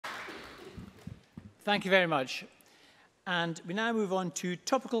Thank you very much. And we now move on to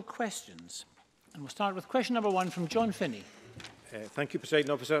topical questions. And we'll start with question number 1 from John Finney. Thank you, Presiding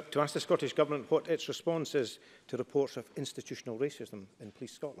Officer. To ask the Scottish Government what its response is to reports of institutional racism in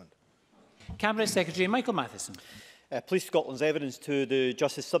Police Scotland. Cabinet Secretary Michael Matheson. Police Scotland's evidence to the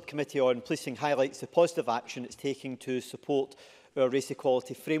Justice Subcommittee on Policing highlights the positive action it's taking to support our race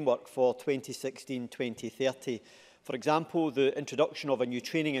equality framework for 2016-2030. For example, the introduction of a new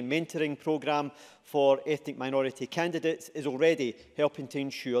training and mentoring programme for ethnic minority candidates is already helping to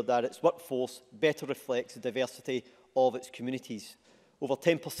ensure that its workforce better reflects the diversity of its communities. Over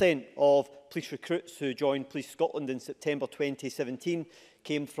 10% of police recruits who joined Police Scotland in September 2017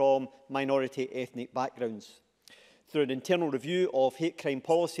 came from minority ethnic backgrounds. Through an internal review of hate crime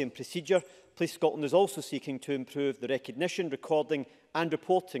policy and procedure, Police Scotland is also seeking to improve the recognition, recording and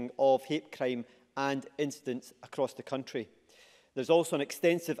reporting of hate crime and incidents across the country. There is also an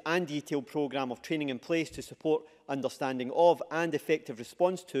extensive and detailed programme of training in place to support understanding of and effective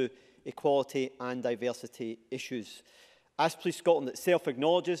response to equality and diversity issues. As Police Scotland itself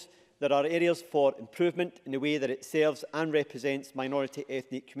acknowledges, there are areas for improvement in the way that it serves and represents minority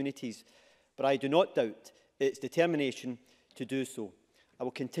ethnic communities, but I do not doubt its determination to do so. I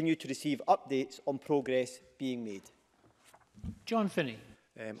will continue to receive updates on progress being made. John Finney.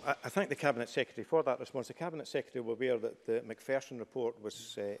 I thank the Cabinet Secretary for that response. The Cabinet Secretary will be aware that the Macpherson report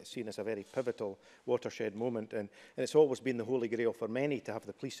was seen as a very pivotal watershed moment, and it's always been the holy grail for many to have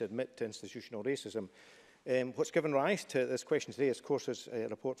the police admit to institutional racism. What's given rise to this question today, of course, is a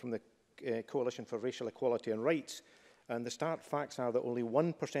report from the Coalition for Racial Equality and Rights, and the start facts are that only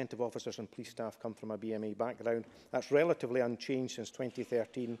 1% of officers and police staff come from a BME background. That's relatively unchanged since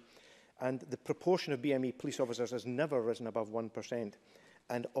 2013, and the proportion of BME police officers has never risen above 1%.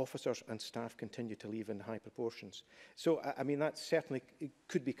 And officers and staff continue to leave in high proportions. So, I mean, that certainly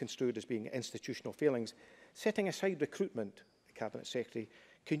could be construed as being institutional failings. Setting aside recruitment, Cabinet Secretary,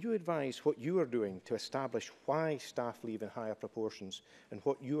 can you advise what you are doing to establish why staff leave in higher proportions and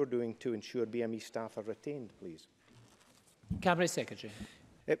what you are doing to ensure BME staff are retained, please? Cabinet Secretary.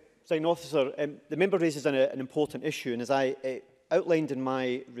 Presiding Officer, the member raises an important issue, and as I outlined in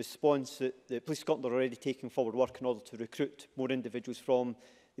my response, that the Police Scotland are already taking forward work in order to recruit more individuals from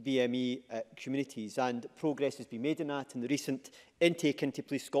the BME communities, and progress has been made in that, and the recent intake into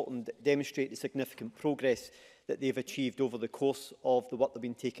Police Scotland demonstrate the significant progress that they've achieved over the course of the work they've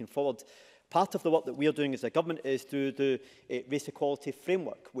been taking forward. Part of the work that we are doing as a government is through the race equality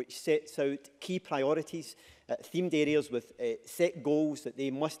framework, which sets out key priorities, themed areas with set goals that they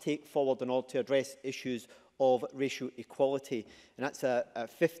must take forward in order to address issues of racial equality. And that's a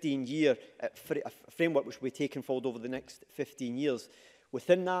 15-year framework which will be taken forward over the next 15 years.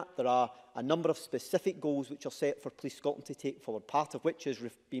 Within that, there are a number of specific goals which are set for Police Scotland to take forward, part of which is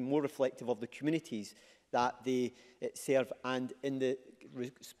being more reflective of the communities that they serve. And in the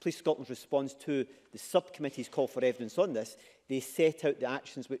Police Scotland's response to the subcommittee's call for evidence on this, they set out the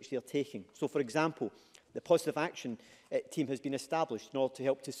actions which they are taking. So, for example, the positive action team has been established in order to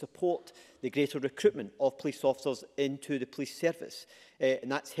help to support the greater recruitment of police officers into the police service. And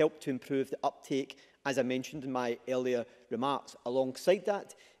that's helped to improve the uptake, as I mentioned in my earlier remarks. Alongside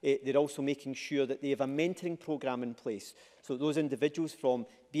that, they're also making sure that they have a mentoring programme in place. So those individuals from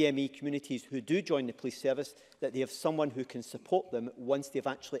BME communities who do join the police service, that they have someone who can support them once they've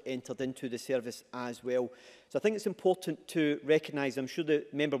actually entered into the service as well. So I think it's important to recognise, I'm sure the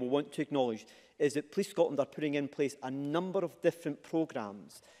member will want to acknowledge, is that Police Scotland are putting in place a number of different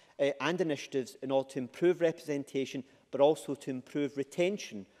programmes and initiatives in order to improve representation, but also to improve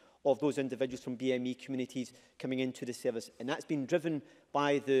retention of those individuals from BME communities coming into the service. And that's been driven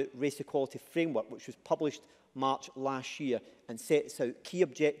by the Race Equality Framework, which was published March last year and sets out key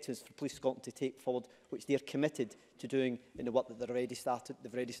objectives for Police Scotland to take forward, which they are committed to doing in the work that they've already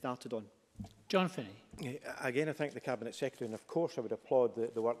started on. John Finney. Again, I thank the Cabinet Secretary, and of course I would applaud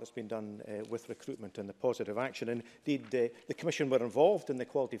the work that's been done with recruitment and the positive action. And indeed, the Commission were involved in the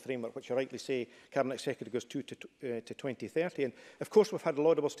Equality Framework, which you rightly say, Cabinet Secretary goes to 2030. And of course we've had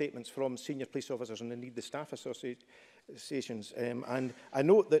laudable statements from senior police officers and indeed the staff associations. And I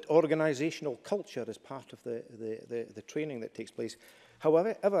note that organisational culture is part of the training that takes place.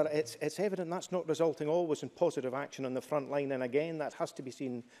 However, it's evident that's not resulting always in positive action on the front line, and again, that has to be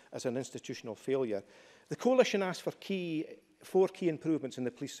seen as an institutional failure. The Coalition asked for four key improvements in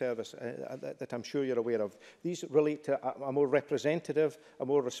the police service that I'm sure you're aware of. These relate to a more representative, a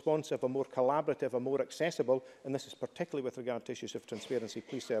more responsive, a more collaborative, a more accessible, and this is particularly with regard to issues of transparency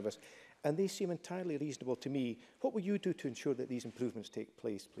police service, and they seem entirely reasonable to me. What will you do to ensure that these improvements take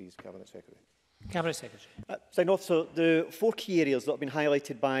place, please, Cabinet Secretary? Cabinet Secretary. Presiding Officer, the 4 key areas that have been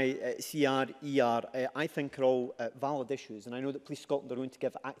highlighted by CR, I think are all valid issues, and I know that Police Scotland are going to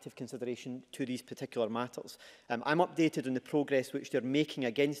give active consideration to these particular matters. I'm updated on the progress which they're making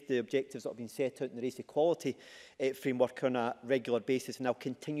against the objectives that have been set out in the race equality framework on a regular basis, and I'll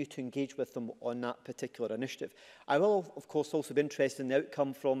continue to engage with them on that particular initiative. I will, of course, also be interested in the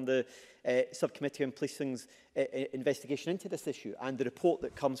outcome from the Subcommittee on Policing's investigation into this issue and the report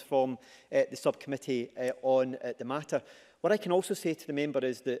that comes from the Subcommittee on the matter. What I can also say to the member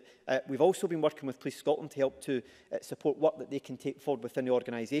is that we've also been working with Police Scotland to help to support work that they can take forward within the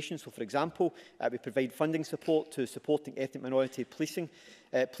organisation. So, for example, we provide funding support to supporting ethnic minority policing,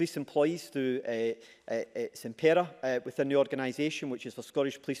 police employees through Simpera within the organisation, which is for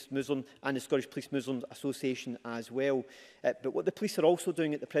Scottish Police Muslim and the Scottish Police Muslim Association as well. But what the police are also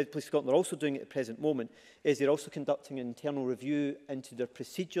doing at the Police Scotland are also doing at the present moment is they're also conducting an internal review into their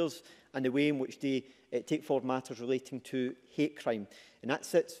procedures and the way in which they take forward matters relating to hate crime. And that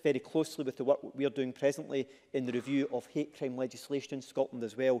sits very closely with the work we are doing presently in the review of hate crime legislation in Scotland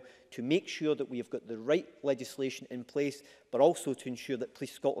as well, to make sure that we have got the right legislation in place, but also to ensure that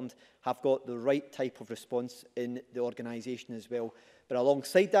Police Scotland have got the right type of response in the organisation as well. But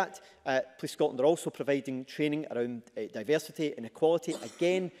alongside that, Police Scotland are also providing training around diversity and equality,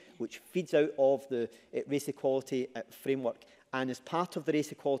 again, which feeds out of the race equality framework. And as part of the race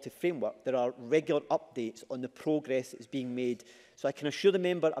equality framework, there are regular updates on the progress that is being made. So I can assure the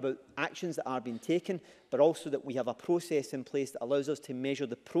member about actions that are being taken, but also that we have a process in place that allows us to measure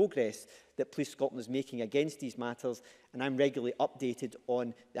the progress that Police Scotland is making against these matters, and I'm regularly updated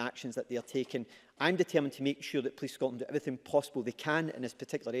on the actions that they are taking. I'm determined to make sure that Police Scotland do everything possible they can in this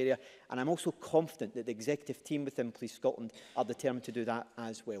particular area, and I'm also confident that the executive team within Police Scotland are determined to do that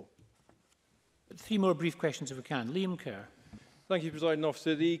as well. 3 more brief questions if we can. Liam Kerr. Thank you, Presiding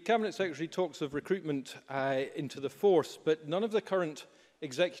Officer. The Cabinet Secretary talks of recruitment into the force, but none of the current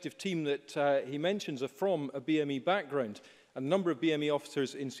executive team that he mentions are from a BME background. And the number of BME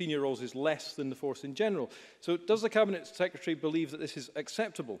officers in senior roles is less than the force in general. So does the Cabinet Secretary believe that this is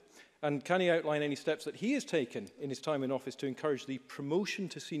acceptable? And can he outline any steps that he has taken in his time in office to encourage the promotion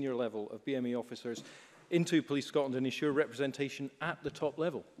to senior level of BME officers into Police Scotland and ensure representation at the top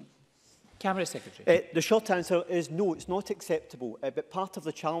level? Cabinet Secretary. The short answer is no, it's not acceptable. But part of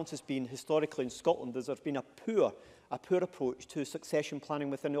the challenge has been historically in Scotland is there's been a poor approach to succession planning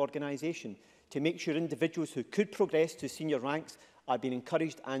within the organisation to make sure individuals who could progress to senior ranks are being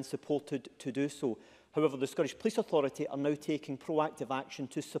encouraged and supported to do so. However, the Scottish Police Authority are now taking proactive action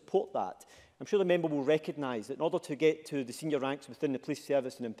to support that. I'm sure the member will recognise that in order to get to the senior ranks within the police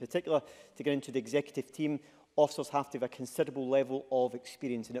service, and in particular to get into the executive team, officers have to have a considerable level of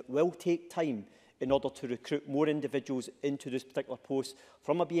experience, and it will take time in order to recruit more individuals into this particular post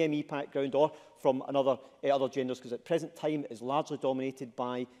from a BME background or from other genders, because at present time it is largely dominated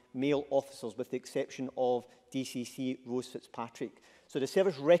by male officers, with the exception of DCC Rose Fitzpatrick. So the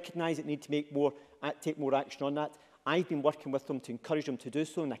service recognise it need to take more action on that. I've been working with them to encourage them to do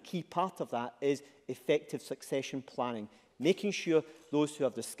so, and a key part of that is effective succession planning, making sure those who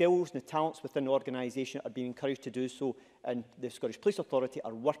have the skills and the talents within the organisation are being encouraged to do so, and the Scottish Police Authority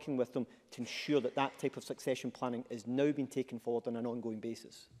are working with them to ensure that that type of succession planning is now being taken forward on an ongoing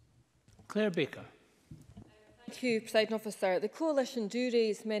basis. Claire Baker. Thank you, Presiding Officer. The Coalition do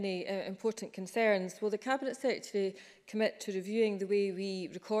raise many important concerns. Will the Cabinet Secretary commit to reviewing the way we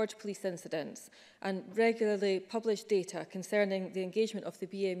record police incidents and regularly publish data concerning the engagement of the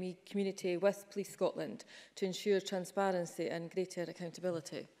BME community with Police Scotland to ensure transparency and greater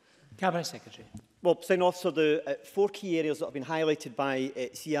accountability? Cabinet Secretary. Well, Presiding Officer, the 4 key areas that have been highlighted by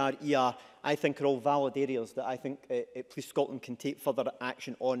CR, I think are all valid areas that I think Police Scotland can take further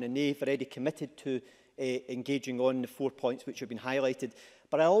action on, and they've already committed to engaging on the 4 points which have been highlighted.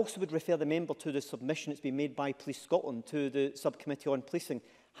 But I also would refer the member to the submission that's been made by Police Scotland to the Subcommittee on Policing,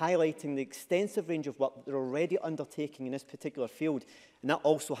 highlighting the extensive range of work that they're already undertaking in this particular field. And that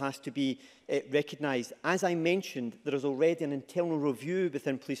also has to be recognised. As I mentioned, there is already an internal review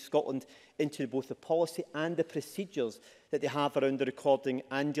within Police Scotland into both the policy and the procedures that they have around the recording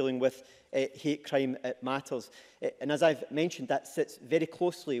and dealing with hate crime matters. And as I've mentioned, that sits very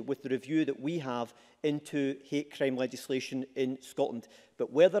closely with the review that we have into hate crime legislation in Scotland.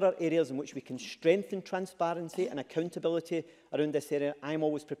 But where there are areas in which we can strengthen transparency and accountability around this area, I'm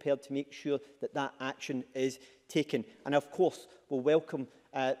always prepared to make sure that that action is taken. And of course, we'll welcome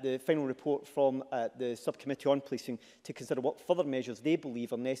the final report from the Subcommittee on Policing to consider what further measures they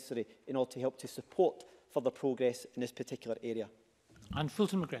believe are necessary in order to help to support further progress in this particular area. And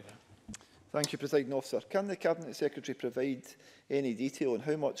Fulton McGregor. Thank you, Presiding Officer. Can the Cabinet Secretary provide any detail on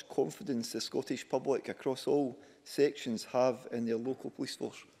how much confidence the Scottish public across all sections have in their local police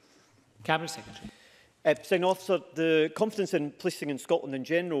force? Cabinet Secretary. Presiding Officer, the confidence in policing in Scotland in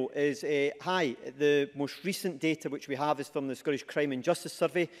general is high. The most recent data which we have is from the Scottish Crime and Justice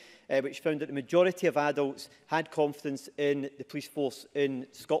Survey, which found that the majority of adults had confidence in the police force in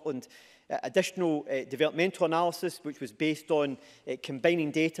Scotland. Additional developmental analysis, which was based on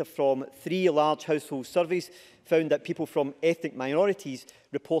combining data from 3 large household surveys, found that people from ethnic minorities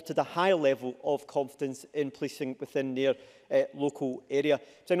reported a higher level of confidence in policing within their local area.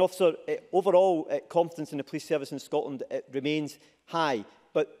 So, officer, overall confidence in the police service in Scotland remains high,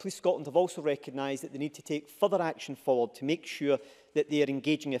 but Police Scotland have also recognised that they need to take further action forward to make sure that they are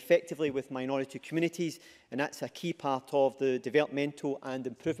engaging effectively with minority communities, and that's a key part of the developmental and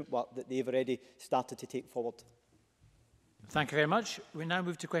improvement work that they've already started to take forward. Thank you very much. We now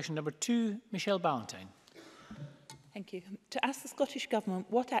move to question number 2, Michelle Ballantyne. Thank you. To ask the Scottish Government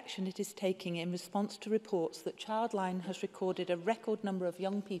what action it is taking in response to reports that Childline has recorded a record number of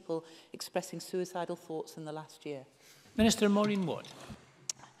young people expressing suicidal thoughts in the last year. Minister Maureen Watt.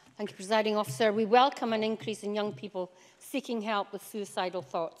 Thank you, Presiding Officer. We welcome an increase in young people seeking help with suicidal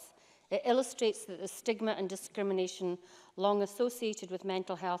thoughts. It illustrates that the stigma and discrimination long associated with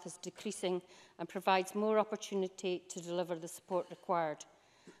mental health is decreasing and provides more opportunity to deliver the support required.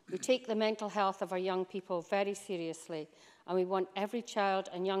 We take the mental health of our young people very seriously, and we want every child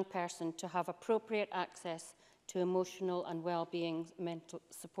and young person to have appropriate access to emotional and well-being mental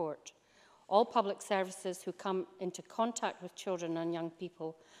support. All public services who come into contact with children and young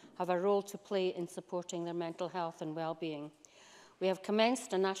people have a role to play in supporting their mental health and well-being. We have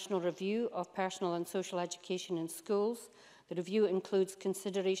commenced a national review of personal and social education in schools. The review includes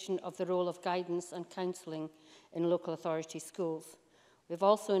consideration of the role of guidance and counselling in local authority schools. We've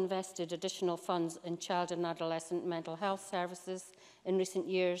also invested additional funds in child and adolescent mental health services in recent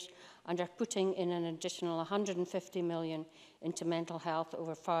years and are putting in an additional 150 million into mental health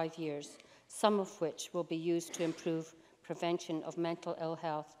over 5 years, some of which will be used to improve prevention of mental ill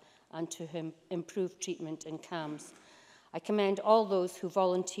health and to improve treatment in CAMHS. I commend all those who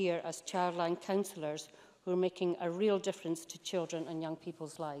volunteer as Childline counsellors who are making a real difference to children and young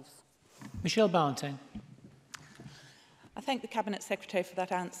people's lives. Michelle Ballantyne. I thank the Cabinet Secretary for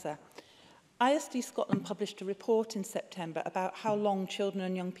that answer. ISD Scotland published a report in September about how long children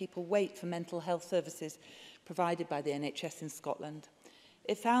and young people wait for mental health services provided by the NHS in Scotland.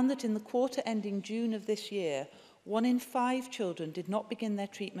 It found that in the quarter ending June of this year, 1 in 5 children did not begin their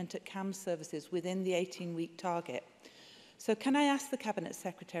treatment at CAMHS services within the 18-week target. So can I ask the Cabinet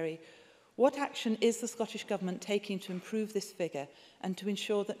Secretary, what action is the Scottish Government taking to improve this figure and to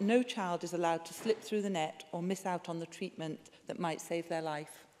ensure that no child is allowed to slip through the net or miss out on the treatment that might save their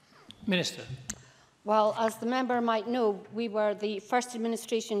life? Minister. Well, as the member might know, we were the first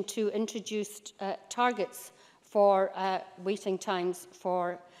administration to introduce targets for waiting times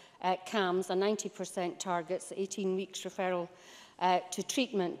for CAMHS, a 90% targets, 18 weeks referral to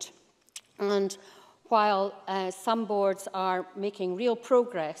treatment. And while some boards are making real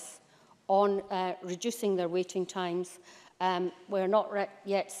progress on reducing their waiting times, we're not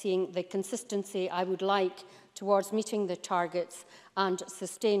yet seeing the consistency I would like towards meeting the targets and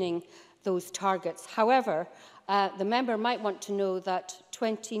sustaining those targets. However, the member might want to know that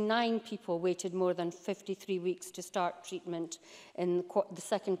 29 people waited more than 53 weeks to start treatment in the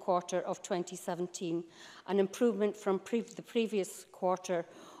second quarter of 2017, an improvement from the previous quarter,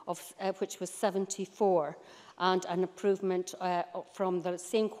 which was 74, and an improvement from the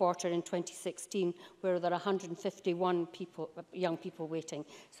same quarter in 2016, where there are 151 young people waiting.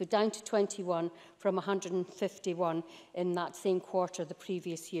 So down to 21 from 151 in that same quarter the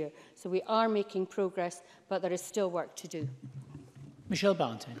previous year. So we are making progress, but there is still work to do. Michelle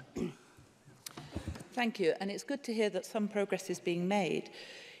Ballantyne. Thank you, and it's good to hear that some progress is being made.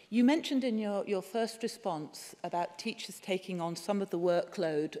 You mentioned in your first response about teachers taking on some of the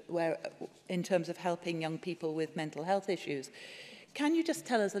workload in terms of helping young people with mental health issues. Can you just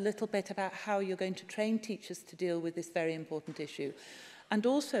tell us a little bit about how you're going to train teachers to deal with this very important issue? And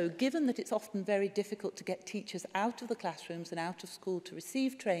also, given that it's often very difficult to get teachers out of the classrooms and out of school to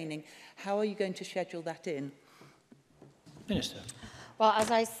receive training, how are you going to schedule that in? Minister. Well,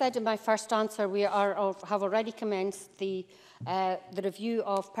 as I said in my first answer, we have already commenced the review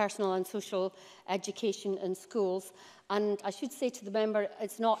of personal and social education in schools. And I should say to the member,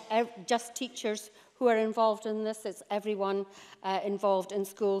 it's not just teachers who are involved in this. It's everyone involved in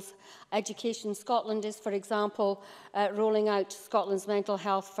schools. Education Scotland is, for example, rolling out Scotland's mental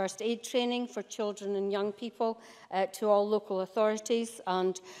health first aid training for children and young people to all local authorities,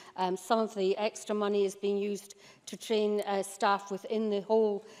 and some of the extra money is being used to train staff within the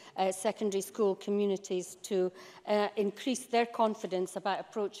whole secondary school communities to increase their confidence about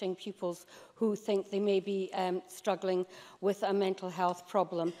approaching pupils who think they may be struggling with a mental health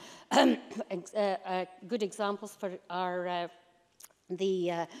problem. Good examples are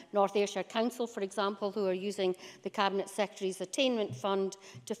the North Ayrshire Council, for example, who are using the Cabinet Secretary's Attainment Fund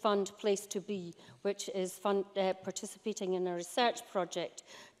to fund Place to Be, which is participating in a research project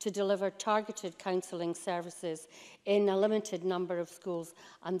to deliver targeted counselling services in a limited number of schools,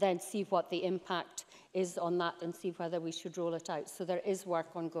 and then see what the impact is on that and see whether we should roll it out. So there is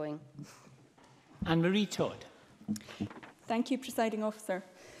work ongoing. Anne-Marie Todd. Thank you, Presiding Officer.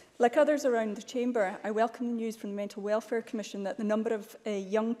 Like others around the Chamber, I welcome the news from the Mental Welfare Commission that the number of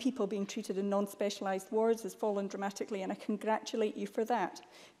young people being treated in non-specialised wards has fallen dramatically, and I congratulate you for that.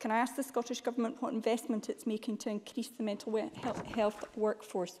 Can I ask the Scottish Government what investment it's making to increase the mental health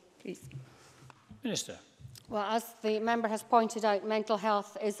workforce, please? Minister. Well, as the member has pointed out, mental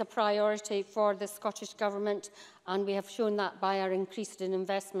health is a priority for the Scottish Government, and we have shown that by our increased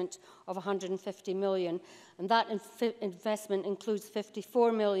investment of £150 million. And that investment includes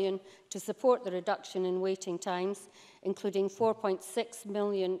 £54 million to support the reduction in waiting times, including £4.6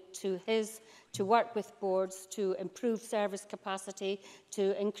 million to work with boards to improve service capacity,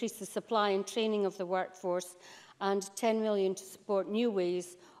 to increase the supply and training of the workforce, and £10 million to support new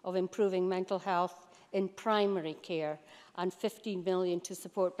ways of improving mental health in primary care, and £15 million to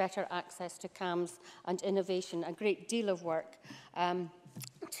support better access to CAMHS and innovation. A great deal of work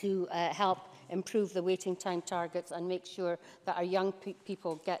to help improve the waiting time targets and make sure that our young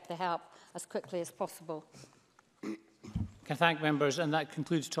people get the help as quickly as possible. Can I thank members, and that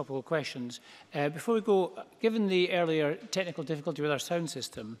concludes topical questions. Before we go, given the earlier technical difficulty with our sound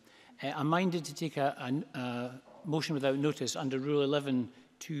system, I'm minded to take a motion without notice under Rule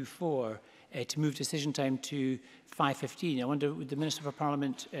 11.2.4 to move decision time to 5:15. I wonder, would the Minister for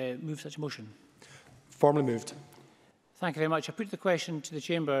Parliament move such a motion? Formally moved. Thank you very much. I put the question to the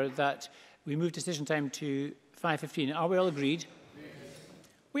Chamber that we move decision time to 5:15. Are we all agreed? Yes.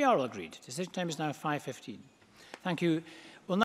 We are all agreed. Decision time is now 5:15. Thank you.